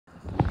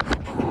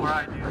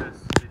I do this,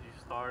 did you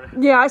start it?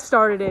 Yeah, I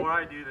started it. Before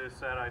I do this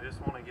set, I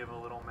just want to give a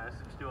little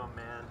message to a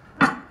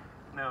man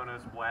known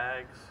as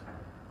Wags.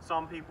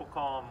 Some people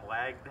call him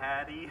Wag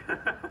Daddy.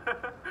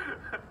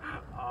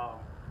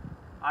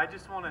 I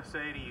just want to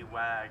say to you,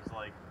 Wags,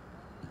 like,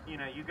 you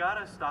know, you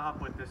gotta stop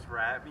with this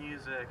rap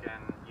music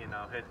and, you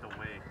know, hit the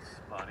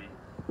weights, buddy.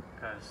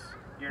 Because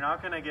you're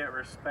not gonna get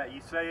respect.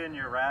 You say in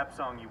your rap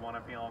song you want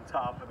to be on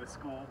top of the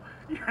school.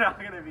 You're not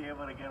gonna be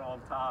able to get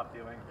on top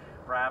doing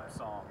rap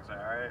songs,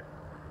 alright?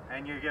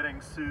 And you're getting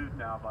sued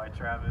now by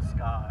Travis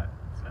Scott.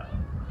 So,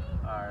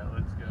 alright,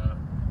 let's go.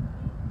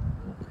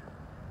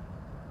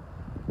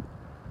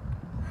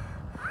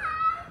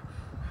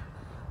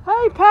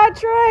 Hey,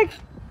 Patrick!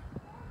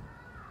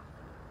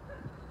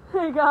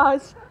 Hey,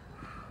 guys.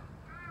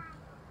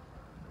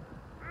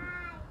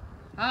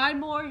 Hi,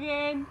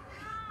 Morgan.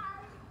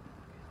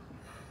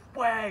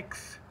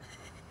 Wags!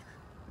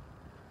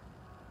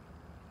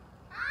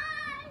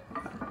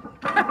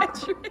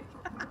 Patrick.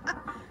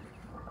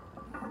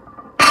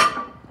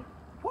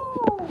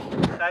 Woo!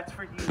 That's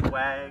for you,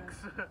 Wags.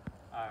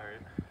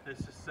 Alright, this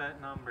is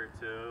set number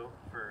 2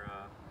 for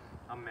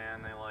a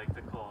man they like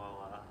to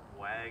call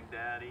Wag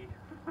Daddy,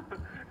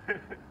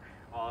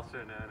 also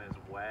known as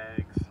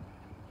Wags.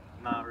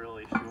 Not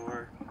really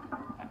sure,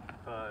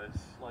 because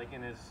like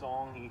in his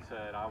song he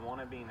said, I want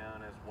to be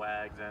known as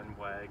Wags and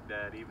Wag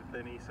Daddy, but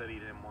then he said he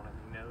didn't want to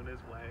be known as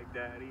Wag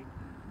Daddy,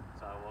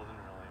 so I wasn't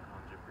really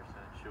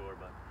 100% sure.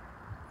 But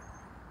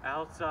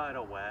outside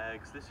of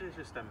Wags, this is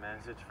just a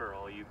message for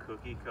all you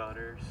cookie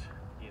cutters.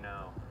 You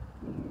know,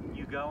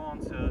 you go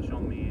on social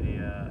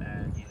media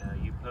and, you know,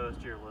 you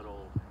post your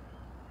little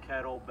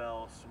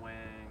kettlebell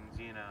swings,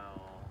 you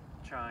know,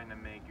 trying to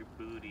make your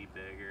booty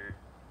bigger,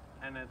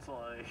 and it's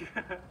like,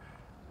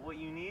 what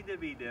you need to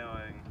be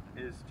doing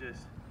is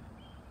just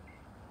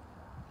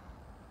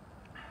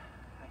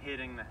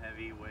hitting the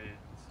heavy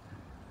weights.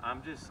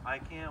 I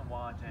can't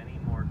watch any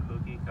more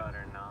cookie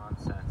cutter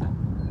nonsense,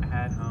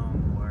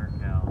 at-home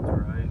workouts,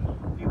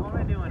 right? If you want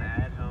to do an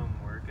at-home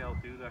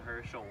workout, do the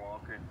Herschel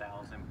Walker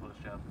 1,000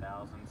 push-up,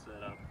 1,000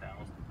 sit-up,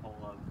 1,000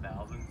 pull-up,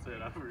 1,000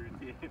 sit-up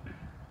routine.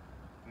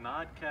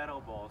 Not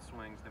kettlebell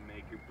swings to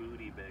make your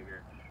booty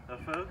bigger. The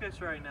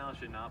focus right now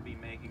should not be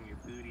making your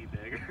booty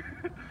bigger.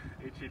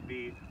 It should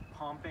be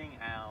pumping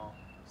out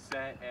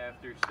set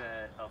after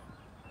set of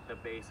the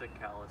basic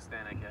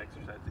calisthenic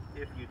exercises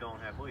if you don't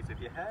have weights. If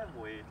you have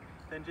weights,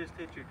 then just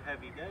hit your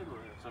heavy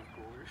deadlifts, of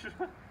course.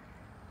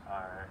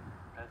 Alright.